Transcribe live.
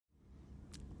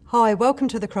Hi, welcome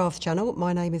to the Crafts channel.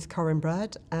 My name is Corinne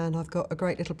Brad and I've got a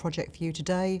great little project for you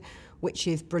today which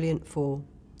is brilliant for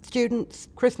students,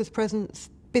 Christmas presents,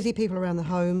 busy people around the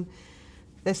home.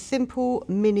 They're simple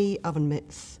mini oven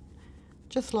mitts,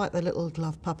 just like the little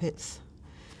glove puppets.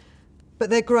 But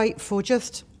they're great for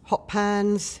just hot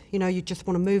pans, you know, you just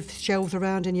want to move shelves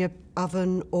around in your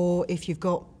oven, or if you've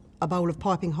got a bowl of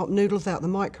piping hot noodles out the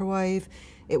microwave,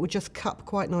 it would just cup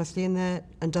quite nicely in there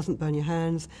and doesn't burn your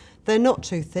hands. They're not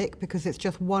too thick because it's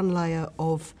just one layer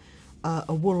of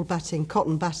a wool batting,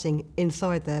 cotton batting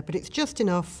inside there, but it's just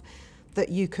enough that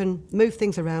you can move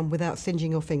things around without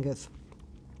singeing your fingers.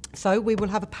 So we will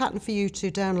have a pattern for you to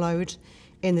download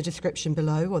in the description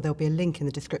below, or there'll be a link in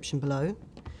the description below.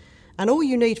 And all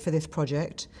you need for this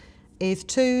project is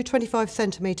two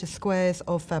 25cm squares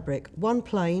of fabric, one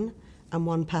plain and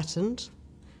one patterned.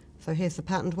 So here's the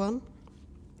patterned one,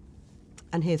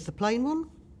 and here's the plain one.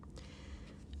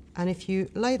 And if you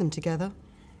lay them together,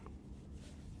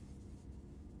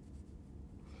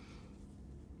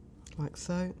 like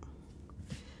so,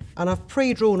 and I've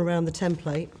pre-drawn around the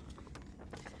template,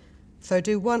 so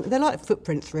do one, they're like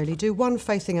footprints really, do one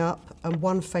facing up and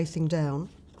one facing down,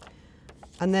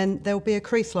 and then there'll be a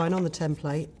crease line on the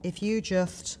template. If you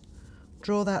just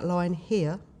draw that line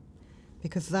here,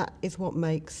 because that is what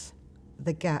makes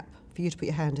the gap for you to put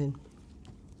your hand in.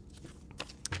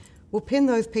 We'll pin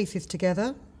those pieces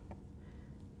together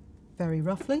very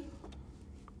roughly,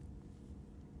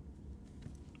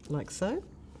 like so.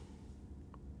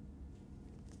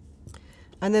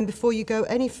 And then before you go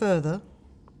any further,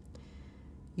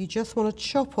 you just want to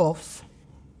chop off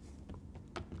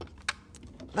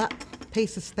that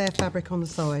piece of spare fabric on the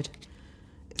side.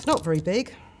 It's not very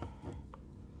big.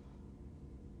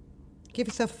 Give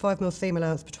yourself a 5mm seam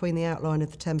allowance between the outline of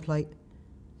the template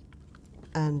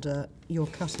and your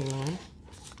cutting line,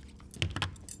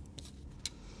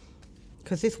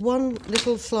 because this one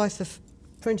little slice of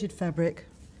printed fabric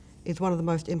is one of the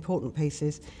most important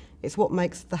pieces. It's what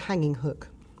makes the hanging hook.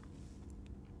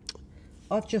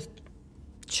 I've just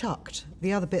chucked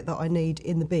the other bit that I need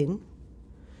in the bin,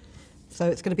 so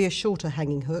it's going to be a shorter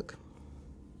hanging hook.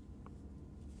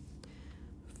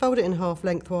 Fold it in half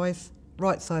lengthwise,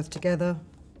 right sides together,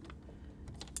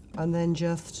 and then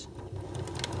just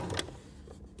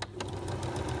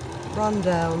run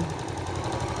down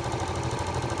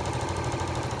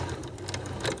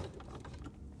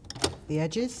the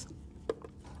edges.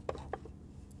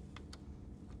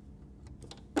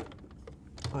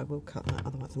 I will cut that,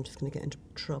 otherwise I'm just going to get into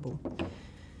trouble.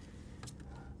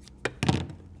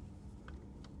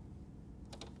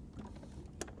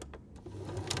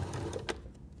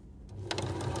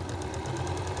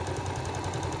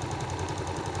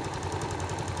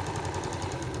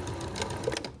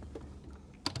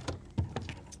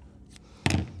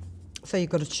 So you've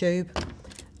got a tube,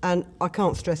 and I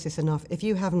can't stress this enough, if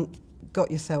you haven't got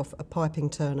yourself a piping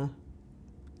turner,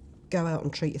 go out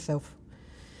and treat yourself,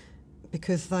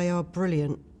 because they are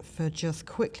brilliant for just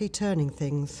quickly turning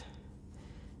things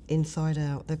inside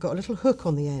out. They've got a little hook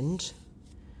on the end,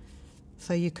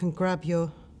 so you can grab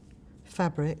your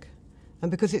fabric, and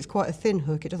because it's quite a thin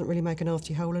hook, it doesn't really make a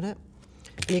nasty hole in it,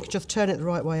 and you can just turn it the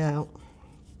right way out.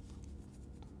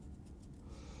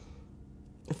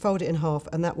 Fold it in half,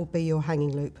 and that will be your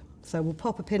hanging loop. So we'll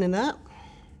pop a pin in that.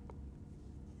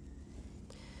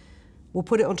 We'll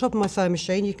put it on top of my sewing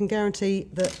machine. You can guarantee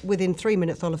that within 3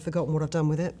 minutes I'll have forgotten what I've done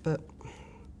with it, but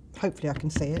hopefully I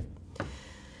can see it.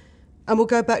 And we'll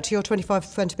go back to your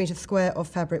 25cm square of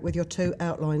fabric with your two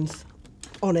outlines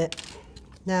on it.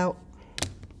 Now,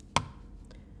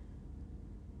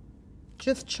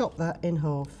 just chop that in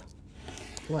half,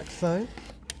 like so,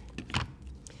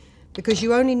 because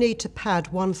you only need to pad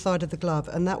one side of the glove,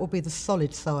 and that will be the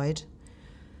solid side.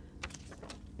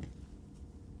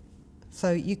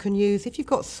 So you can use, if you've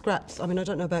got scraps, I mean, I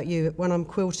don't know about you, when I'm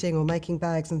quilting or making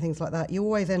bags and things like that, you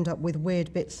always end up with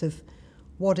weird bits of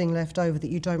wadding left over that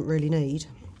you don't really need.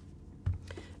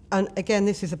 And again,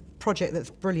 this is a project that's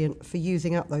brilliant for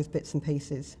using up those bits and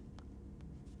pieces.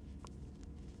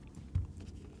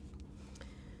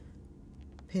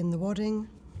 Pin the wadding.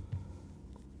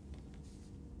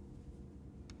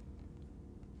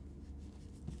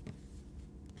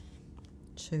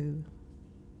 To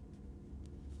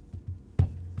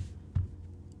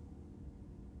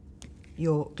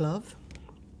your glove,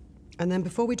 and then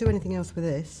before we do anything else with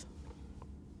this,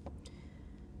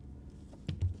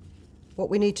 what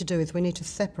we need to do is we need to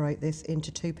separate this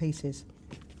into two pieces.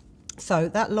 So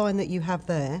that line that you have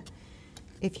there,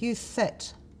 if you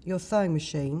set your sewing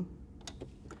machine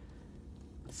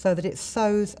so that it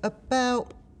sews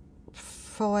about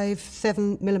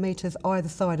 5-7 millimeters either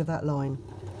side of that line,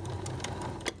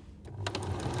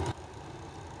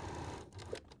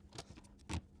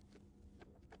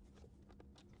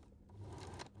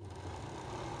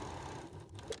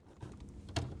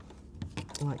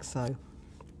 so.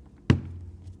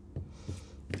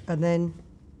 And then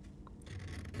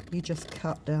you just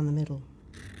cut down the middle.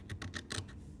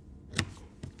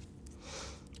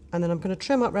 And then I'm going to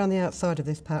trim up around the outside of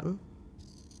this pattern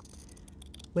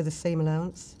with a seam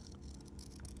allowance.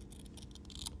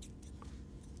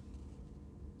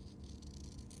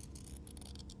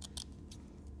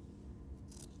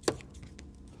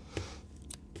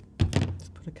 Let's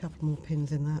put a couple more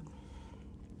pins in that.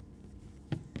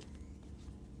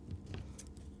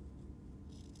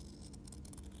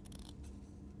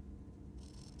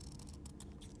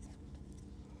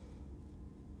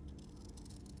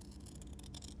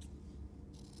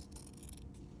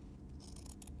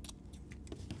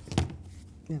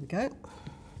 There we go.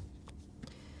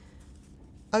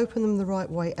 Open them the right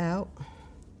way out.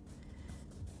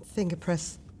 Finger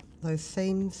press those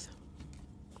seams.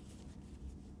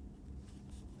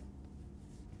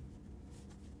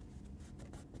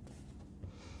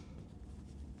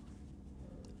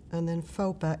 And then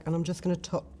fold back, and I'm just going to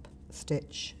top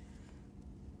stitch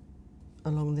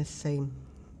along this seam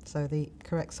so the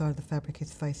correct side of the fabric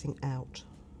is facing out.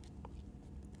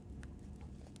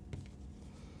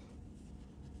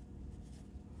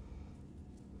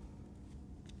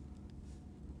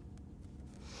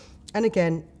 And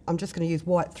again, I'm just going to use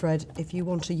white thread. If you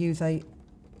want to use a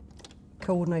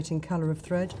coordinating colour of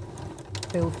thread,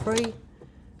 feel free.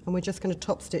 And we're just going to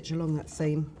top stitch along that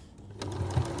seam.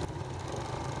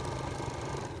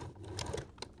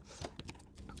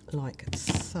 Like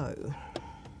so.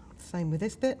 Same with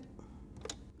this bit.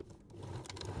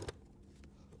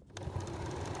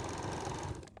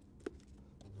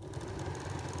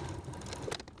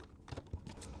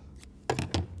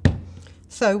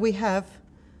 So we have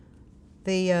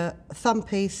the thumb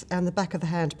piece and the back of the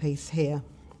hand piece here.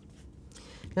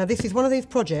 Now this is one of these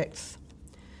projects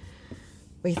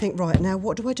where you think, right, now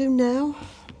what do I do now?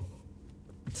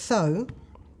 So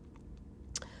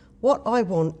what I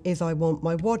want is I want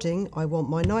my wadding, I want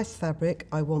my nice fabric,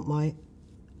 I want my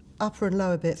upper and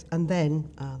lower bits, and then,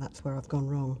 that's where I've gone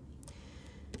wrong.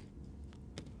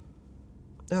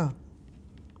 Oh,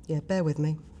 yeah, bear with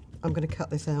me. I'm going to cut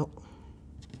this out.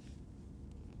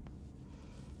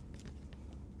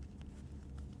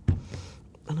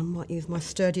 And I might use my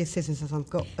sturdier scissors as I've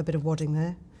got a bit of wadding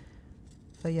there.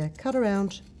 So yeah, cut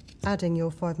around, adding your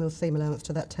 5mm seam allowance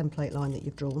to that template line that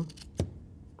you've drawn.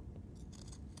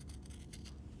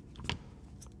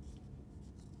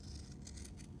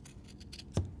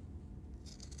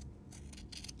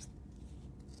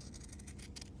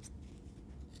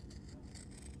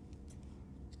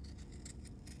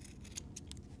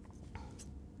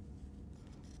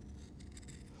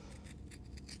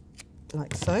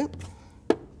 Like so.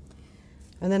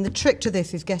 And then the trick to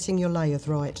this is getting your layers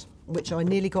right, which I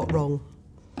nearly got wrong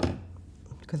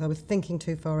because I was thinking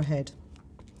too far ahead.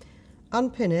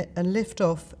 Unpin it and lift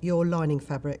off your lining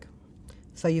fabric.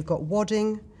 So you've got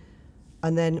wadding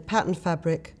and then patterned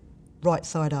fabric right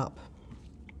side up.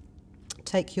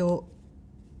 Take your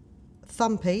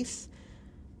thumb piece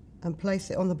and place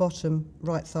it on the bottom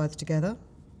right sides together.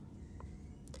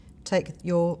 Take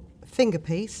your finger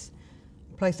piece,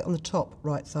 place it on the top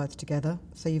right sides together,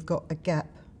 so you've got a gap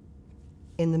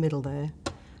in the middle there,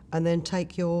 and then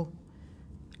take your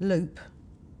loop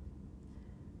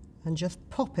and just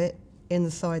pop it in the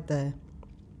side there.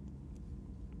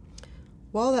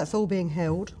 While that's all being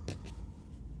held,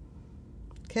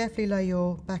 carefully lay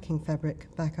your backing fabric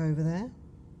back over there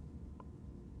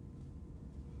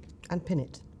and pin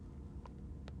it.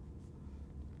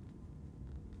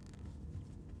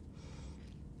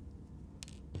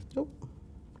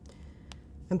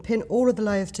 And pin all of the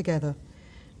layers together.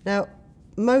 Now,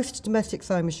 most domestic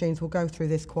sewing machines will go through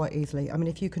this quite easily. I mean,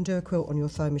 if you can do a quilt on your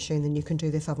sewing machine, then you can do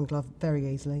this oven glove very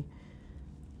easily.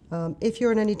 If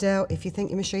you're in any doubt, if you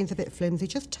think your machine's a bit flimsy,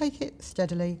 just take it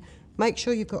steadily. Make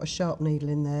sure you've got a sharp needle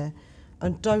in there,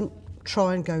 and don't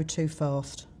try and go too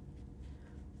fast.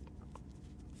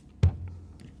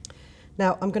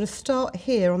 Now, I'm going to start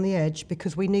here on the edge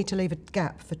because we need to leave a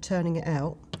gap for turning it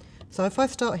out. So if I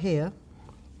start here,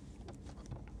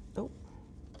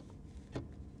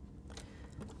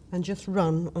 and just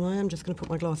run, and I am just going to put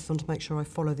my glasses on to make sure I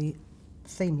follow the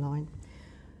seam line.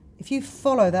 If you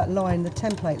follow that line, the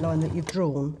template line that you've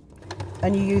drawn,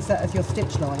 and you use that as your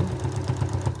stitch line,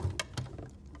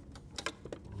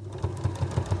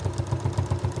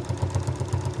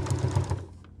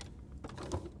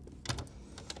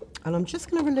 and I'm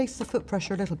just going to release the foot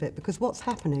pressure a little bit, because what's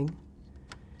happening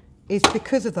is,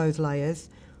 because of those layers,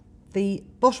 the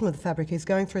bottom of the fabric is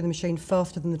going through the machine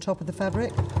faster than the top of the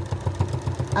fabric.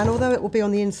 And although it will be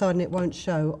on the inside and it won't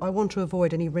show, I want to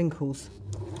avoid any wrinkles.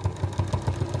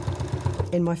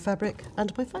 in my fabric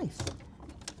and my face.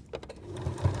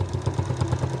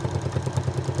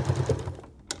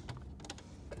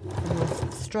 A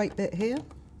nice straight bit here.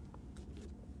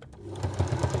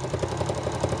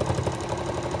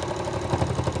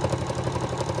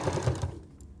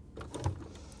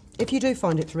 If you do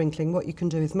find it's wrinkling, what you can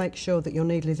do is make sure that your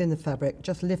needle is in the fabric.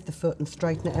 Just lift the foot and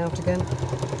straighten it out again.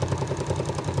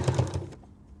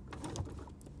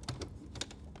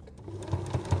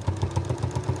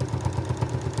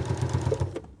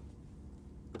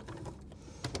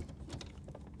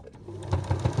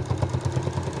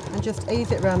 And just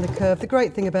ease it around the curve. The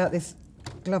great thing about this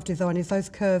glove design is those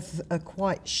curves are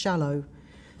quite shallow.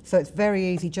 So it's very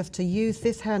easy just to use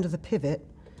this hand as a pivot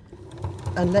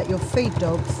and let your feed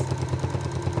dogs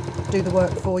do the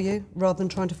work for you, rather than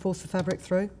trying to force the fabric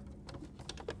through.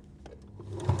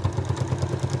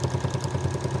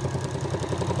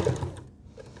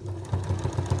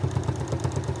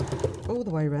 All the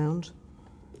way round.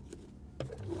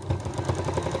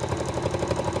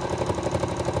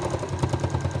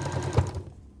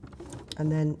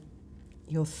 And then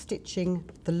you're stitching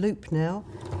the loop now.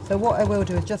 So what I will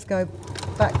do is just go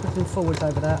backwards and forwards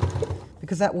over that,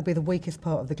 because that will be the weakest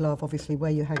part of the glove. Obviously,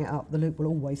 where you hang it up, the loop will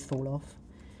always fall off.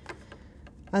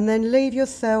 And then leave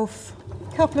yourself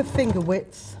a couple of finger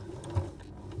widths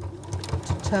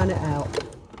to turn it out,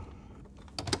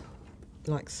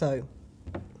 like so.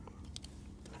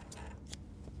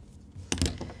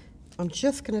 I'm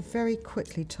just going to very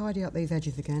quickly tidy up these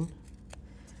edges again,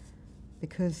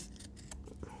 because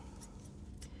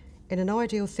in an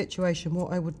ideal situation,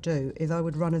 what I would do is I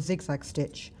would run a zigzag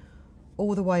stitch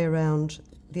all the way around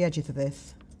the edges of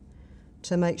this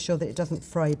to make sure that it doesn't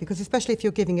fray, because especially if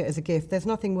you're giving it as a gift, there's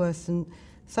nothing worse than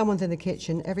someone's in the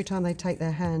kitchen, every time they take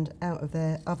their hand out of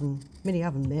their oven, mini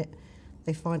oven mitt,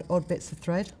 they find odd bits of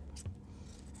thread.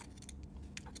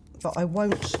 But I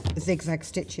won't zigzag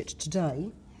stitch it today,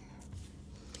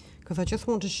 because I just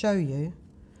want to show you,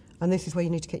 and this is where you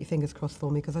need to get your fingers crossed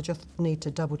for me, because I just need to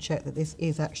double check that this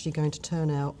is actually going to turn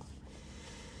out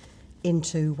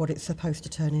into what it's supposed to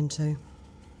turn into.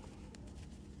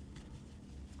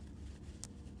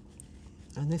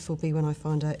 And this will be when I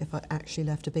find out if I actually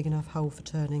left a big enough hole for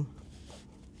turning.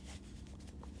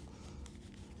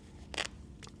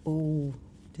 Oh,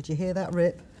 did you hear that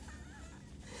rip?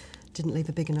 Didn't leave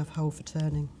a big enough hole for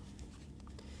turning.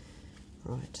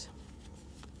 Right.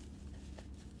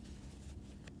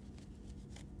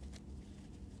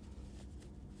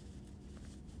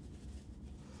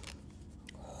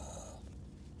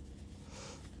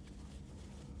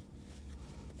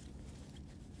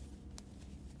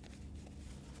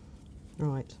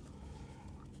 Right.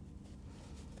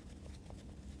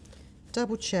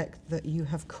 Double check that you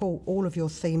have caught all of your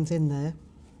seams in there.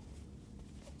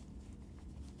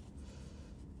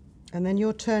 And then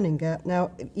your turning gap. Now,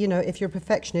 you know, if you're a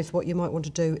perfectionist, what you might want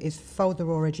to do is fold the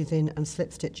raw edges in and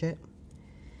slip stitch it.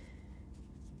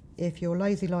 If you're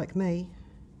lazy like me,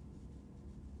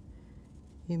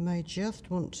 you may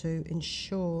just want to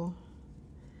ensure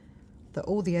that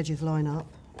all the edges line up.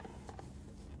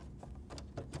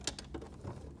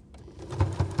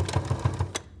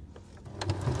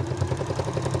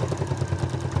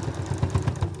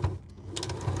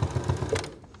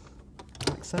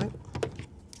 So.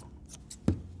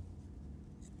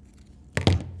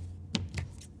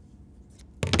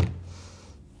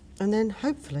 And then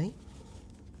hopefully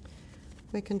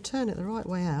we can turn it the right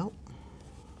way out.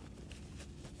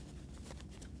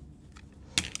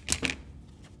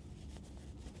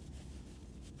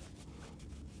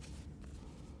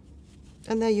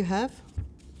 And there you have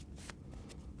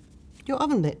your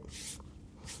oven mitt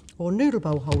or noodle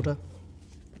bowl holder.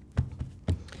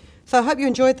 So I hope you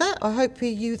enjoyed that. I hope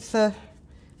you've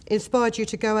inspired you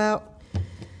to go out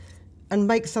and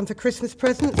make some for Christmas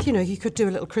presents. You know, you could do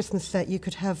a little Christmas set. You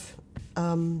could have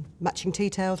matching tea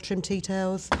towels, trim tea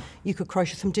towels. You could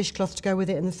crochet some dishcloths to go with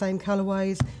it in the same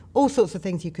colourways. All sorts of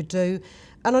things you could do.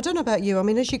 And I don't know about you, I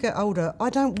mean, as you get older, I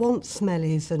don't want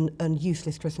smellies and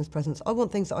useless Christmas presents. I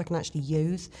want things that I can actually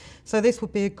use. So this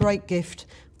would be a great gift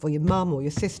for your mum or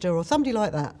your sister or somebody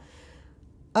like that.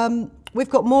 We've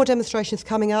got more demonstrations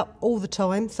coming up all the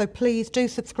time, so please do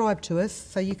subscribe to us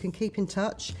so you can keep in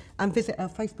touch, and visit our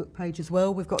Facebook page as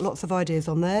well. We've got lots of ideas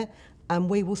on there, and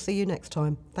we will see you next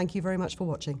time. Thank you very much for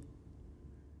watching.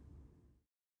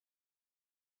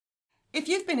 If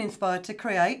you've been inspired to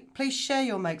create, please share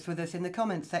your makes with us in the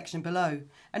comments section below.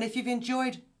 And if you've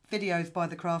enjoyed videos by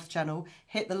the Crafts channel,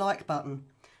 hit the like button.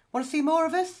 Want to see more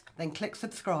of us? Then click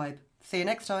subscribe. See you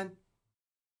next time.